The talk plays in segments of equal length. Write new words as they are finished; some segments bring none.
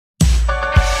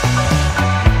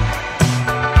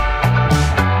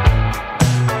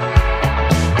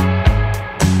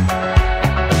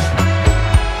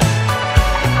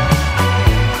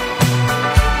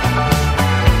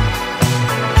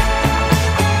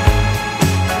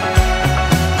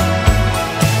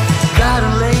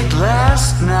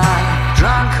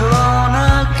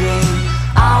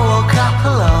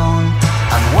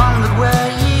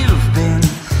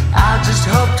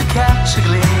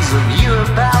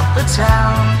the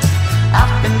town.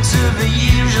 I've been to the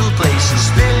usual places,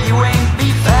 still you ain't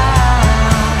be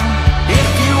found. If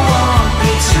you want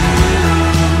me to,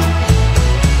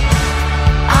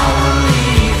 I will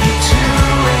leave you to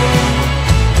it.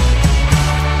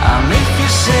 If you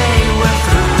say we're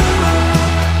through,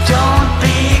 don't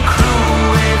be cruel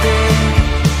with it.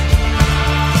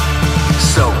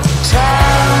 So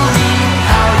tell me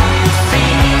how you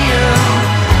feel.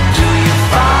 Do you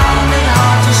find it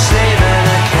hard to say that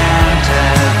I can't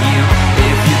have you?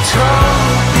 If you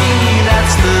told me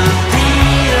that's the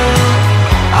deal,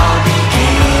 I'll be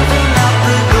giving up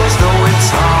the ghost, though it's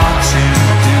hard to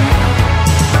do.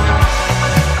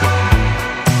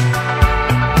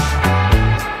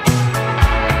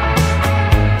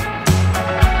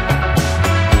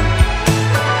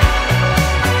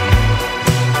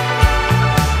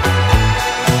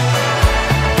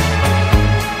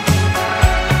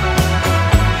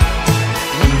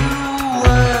 You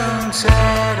weren't